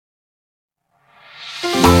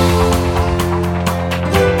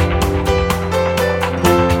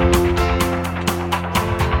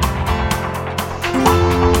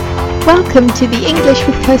welcome to the English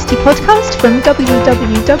with Kirsty podcast from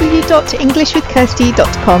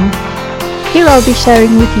www.englishwithkirsty.com. Here I'll be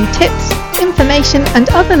sharing with you tips, information and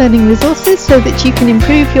other learning resources so that you can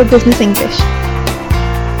improve your business English.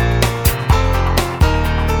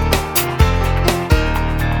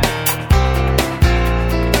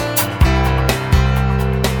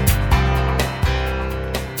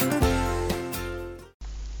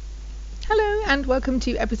 And welcome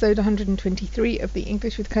to episode 123 of the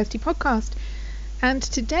English with Kirsty podcast. And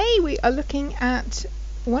today we are looking at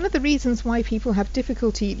one of the reasons why people have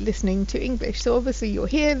difficulty listening to English. So obviously you're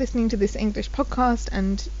here listening to this English podcast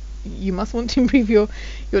and you must want to improve your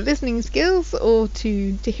listening skills or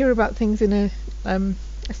to hear about things in a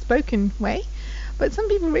spoken way. But some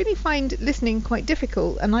people really find listening quite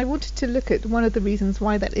difficult, and I wanted to look at one of the reasons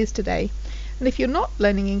why that is today. And if you're not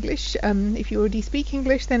learning English, if you already speak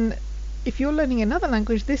English, then if you're learning another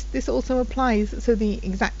language, this also applies. So the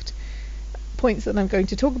exact points that I'm going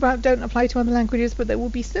to talk about don't apply to other languages, but there will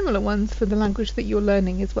be similar ones for the language that you're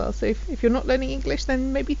learning as well. So if you're not learning English,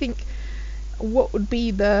 then maybe think what would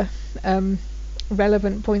be the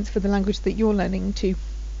relevant points for the language that you're learning too.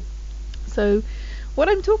 So what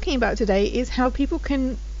I'm talking about today is how people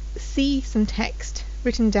can see some text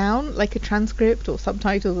written down, like a transcript or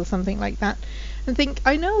subtitles or something like that, and think,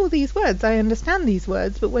 I know all these words, I understand these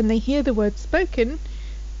words, but when they hear the words spoken,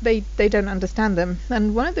 they don't understand them.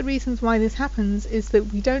 And one of the reasons why this happens is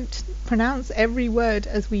that we don't pronounce every word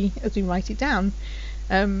as we write it down.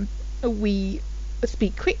 We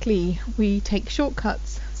speak quickly, we take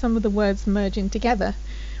shortcuts, some of the words merge in together.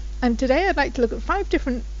 And today I'd like to look at 5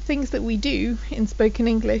 different things that we do in spoken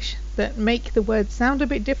English that make the words sound a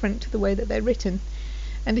bit different to the way that they're written.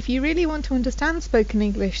 And if you really want to understand spoken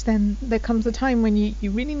English, then there comes a time when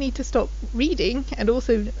you really need to stop reading and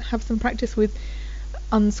also have some practice with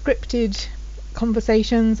unscripted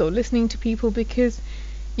conversations or listening to people, because,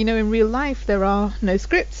 you know, in real life there are no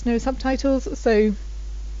scripts, no subtitles. So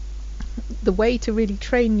the way to really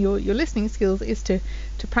train your listening skills is to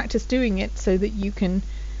practice doing it so that you can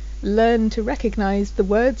learn to recognize the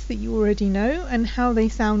words that you already know and how they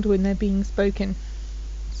sound when they're being spoken.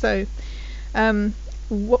 So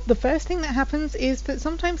what the first thing that happens is that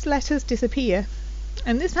sometimes letters disappear,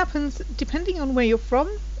 and this happens depending on where you're from,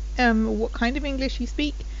 what kind of English you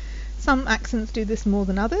speak. Some accents do this more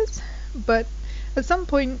than others, but at some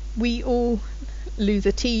point we all lose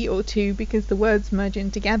a T or two because the words merge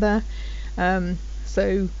in together.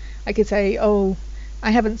 So I could say, oh,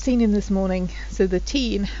 I haven't seen him this morning, so the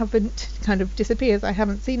T in haven't kind of disappears. I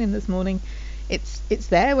haven't seen him this morning. It's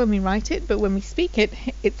there when we write it, but when we speak it,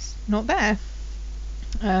 it's not there.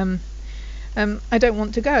 I don't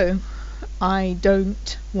want to go. I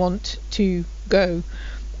don't want to go.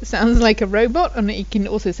 Sounds like a robot, and you can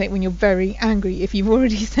also say it when you're very angry. If you've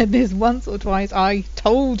already said this once or twice, I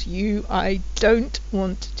told you I don't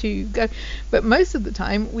want to go. But most of the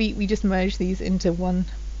time we just merge these into one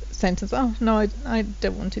sentence. Oh no, I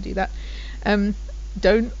don't want to do that.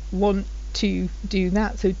 Don't want to do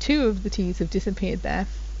that. So 2 of the T's have disappeared there.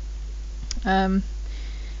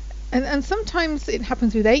 And sometimes it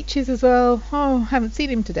happens with H's as well. Oh, haven't seen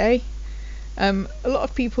him today. A lot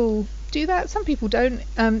of people do that, some people don't.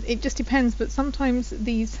 It just depends, but sometimes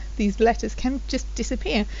these letters can just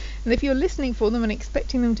disappear. And if you're listening for them and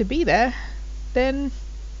expecting them to be there, then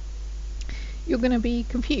you're going to be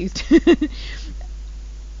confused.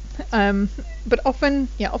 But often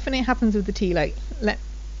it happens with the T, like let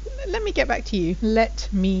me get back to you. Let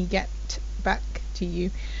me get back to you.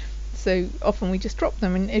 So often we just drop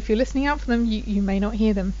them, and if you're listening out for them, you may not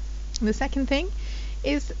hear them. And the second thing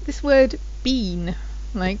is this word been,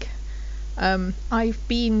 like I've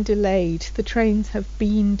been delayed, the trains have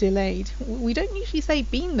been delayed. We don't usually say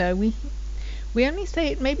been though, we only say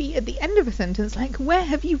it maybe at the end of a sentence, like, where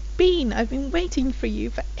have you been? I've been waiting for you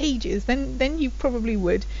for ages. Then you probably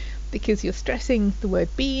would, because you're stressing the word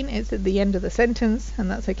been. It's at the end of the sentence, and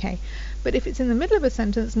that's okay. But if it's in the middle of a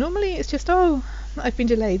sentence, normally it's just, oh, I've been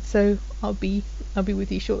delayed, so I'll be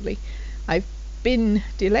with you shortly. I've been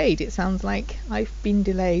delayed. It sounds like I've been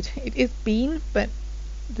delayed. It is been, but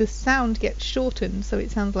the sound gets shortened, so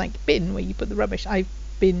it sounds like bin, where you put the rubbish. I've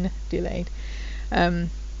been delayed.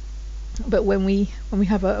 But when we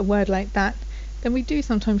have a word like that, then we do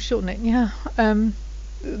sometimes shorten it. Yeah,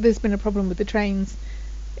 there's been a problem with the trains.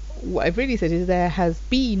 What I've really said is there has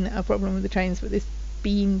been a problem with the trains, but this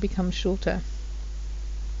been becomes shorter.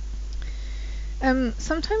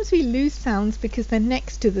 Sometimes we lose sounds because they're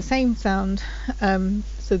next to the same sound.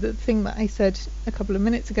 So the thing that I said a couple of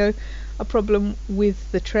minutes ago, a problem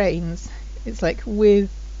with the trains. It's like with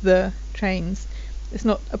the trains. It's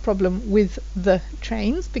not a problem with the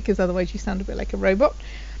trains, because otherwise you sound a bit like a robot.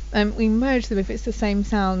 We merge them if it's the same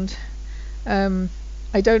sound.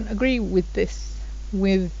 I don't agree with this,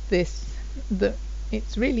 that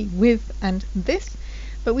it's really with and this,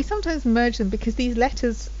 but we sometimes merge them because these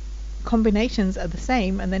letters combinations are the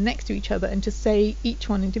same and they're next to each other, and to say each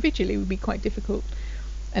one individually would be quite difficult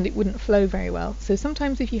and it wouldn't flow very well. So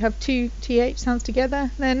sometimes if you have two th sounds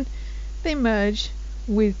together, then they merge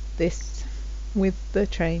with this, with the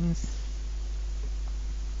trains.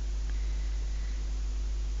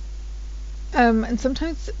 And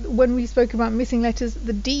sometimes when we spoke about missing letters,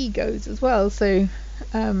 the D goes as well. So,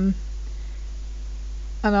 and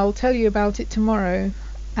I'll tell you about it tomorrow,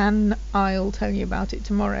 and I'll tell you about it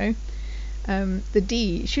tomorrow. The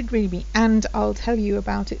D should really be and I'll tell you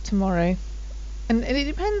about it tomorrow. And it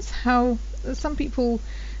depends how some people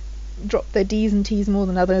drop their D's and T's more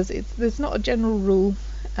than others. There's not a general rule.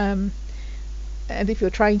 And if you're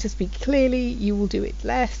trying to speak clearly, you will do it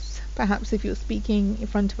less. Perhaps if you're speaking in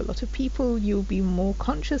front of a lot of people, you'll be more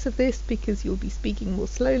conscious of this because you'll be speaking more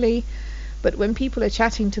slowly. But when people are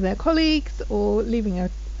chatting to their colleagues or leaving an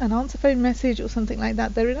answer phone message or something like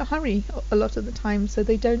that, they're in a hurry a lot of the time, so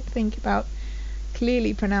they don't think about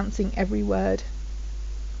clearly pronouncing every word.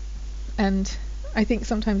 And I think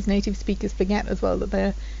sometimes native speakers forget as well that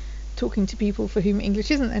they're talking to people for whom English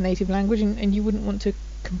isn't their native language, and you wouldn't want to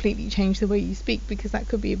completely change the way you speak because that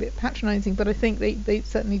could be a bit patronizing, but I think they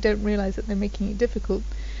certainly don't realize that they're making it difficult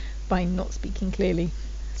by not speaking clearly.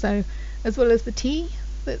 So as well as the T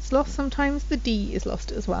that's lost, sometimes the D is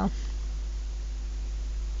lost as well.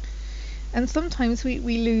 And sometimes we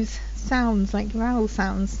lose sounds, like vowel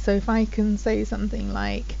sounds. So if I can say something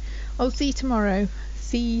like, I'll see you tomorrow,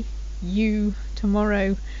 see you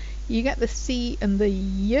tomorrow, you get the C and the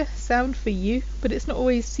Y sound for you, but it's not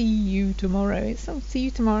always see you tomorrow. It's see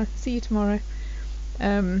you tomorrow, see you tomorrow,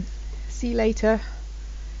 see you later,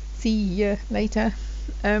 see you later.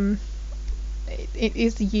 It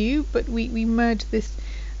is you, but we merge this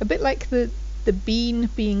a bit like the bean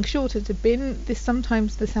being shorter to bin. This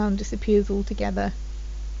sometimes the sound disappears altogether,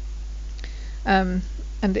 and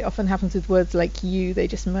it often happens with words like you. They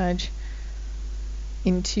just merge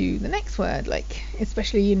into the next word, like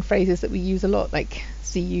especially in phrases that we use a lot, like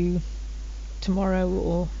see you tomorrow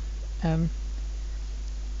or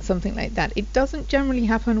something like that. It doesn't generally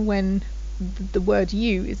happen when the word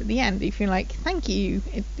you is at the end. If you're like thank you,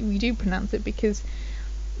 we do pronounce it because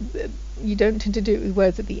you don't tend to do it with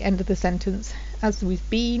words at the end of the sentence. As with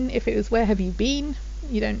been, if it was where have you been,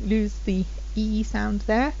 you don't lose the E sound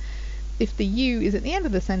there. If the U is at the end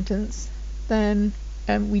of the sentence, then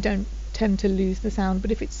we don't tend to lose the sound,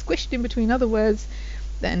 but if it's squished in between other words,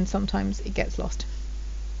 then sometimes it gets lost.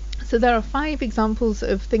 So there are 5 examples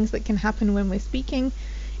of things that can happen when we're speaking,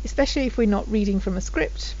 especially if we're not reading from a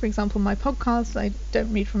script. For example, my podcast, I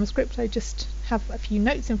don't read from a script, I just have a few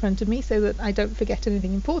notes in front of me so that I don't forget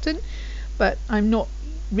anything important, but I'm not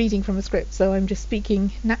reading from a script, so I'm just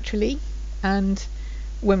speaking naturally. And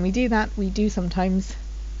when we do that, we do sometimes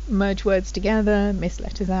merge words together, miss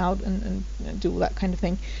letters out, and do all that kind of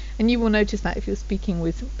thing. And you will notice that if you're speaking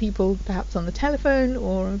with people perhaps on the telephone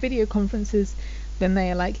or on video conferences, then they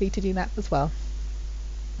are likely to do that as well.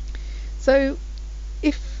 So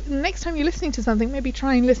if next time you're listening to something, maybe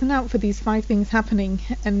try and listen out for these 5 things happening,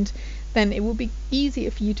 and then it will be easier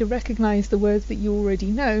for you to recognize the words that you already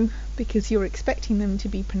know because you're expecting them to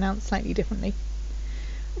be pronounced slightly differently.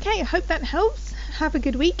 Okay, I hope that helps. Have a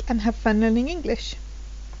good week and have fun learning English.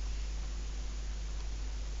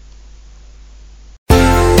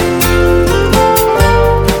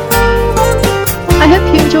 I hope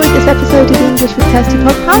you enjoyed this episode of the English with Kirsty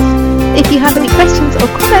podcast. If you have any questions or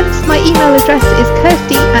comments, my email address is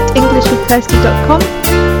kirsty@englishwithkirsty.com,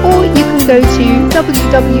 or you can go to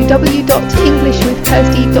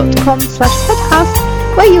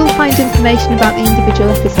www.englishwithkirsty.com/podcast, where you'll find information about the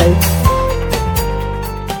individual episodes.